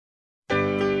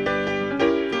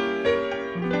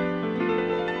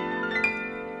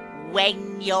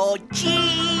When you're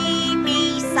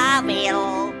Jimmy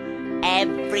Savile,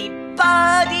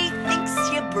 everybody thinks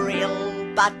you're Brill,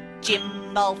 but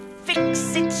Jim'll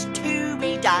fix it to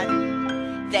be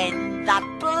done. Then that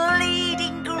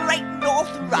bleeding Great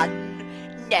North Run,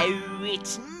 no,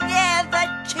 it's never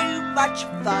too much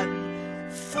fun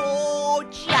for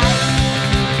James.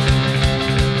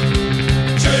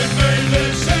 Jimmy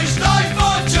lives his life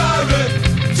for charity.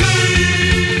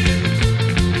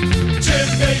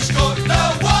 Jimmy's got the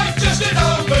wife just in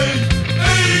O.B.E.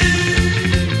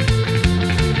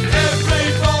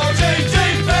 Everybody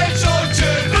depends on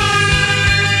Jimmy.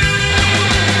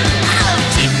 Oh,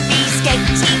 Jimmy's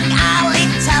getting a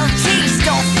little too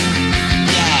stuff,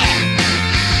 yeah.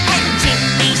 And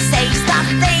Jimmy says that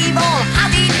they've all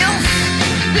had enough.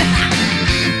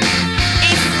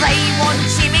 If they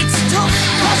want him, it's tough,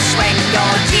 'cause when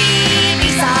you're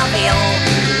Jimmy Savile,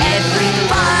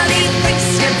 everybody thinks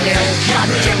you're Brill, but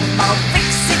Jim'll fix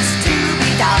it to be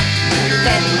done.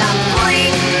 Then that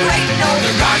Great North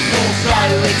Run, no,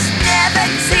 it's never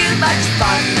too much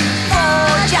fun for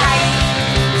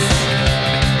James.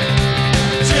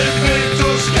 Jimmy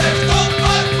does get up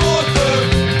at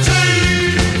 4:30,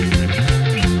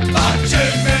 but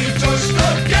Jimmy does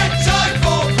not get time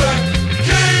for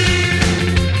Brekky.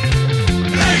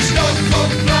 He's not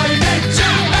complaining,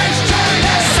 Jimmy's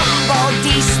trying.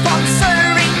 Somebody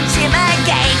sponsoring Jim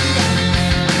again.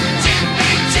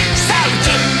 So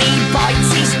Jimmy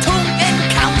bites his tongue and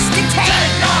counts to 10.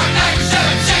 10, 9, 8,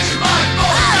 7, 6, 5,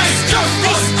 4, 3, 2,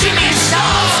 This Jimmy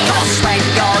Snarls, 'cause when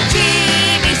you're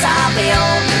Jimmy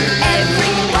Savile,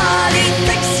 everybody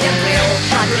thinks you're Brill,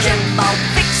 but Jim'll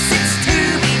fix it to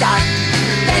be done.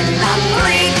 Then that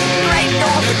Great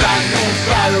North Run,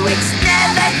 no, it's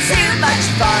never too much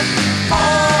fun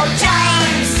for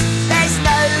James. There's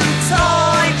no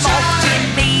time for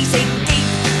Jimmy's in deep.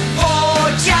 For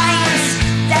James,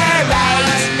 there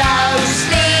ain't no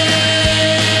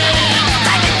sleep.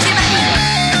 Thank you, Jimmy.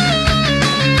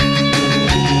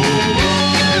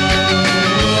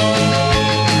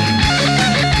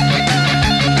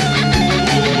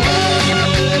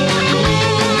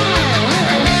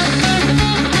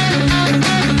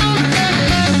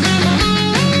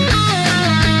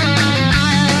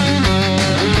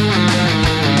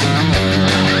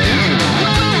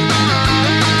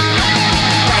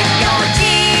 When you're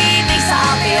Jimmy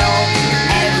Savile,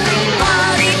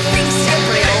 everybody thinks you're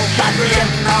Brill, but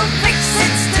Jim'll fix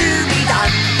it to be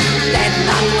done. Then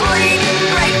that Great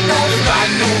North Run,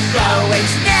 no,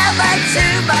 it's never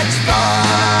too much fun.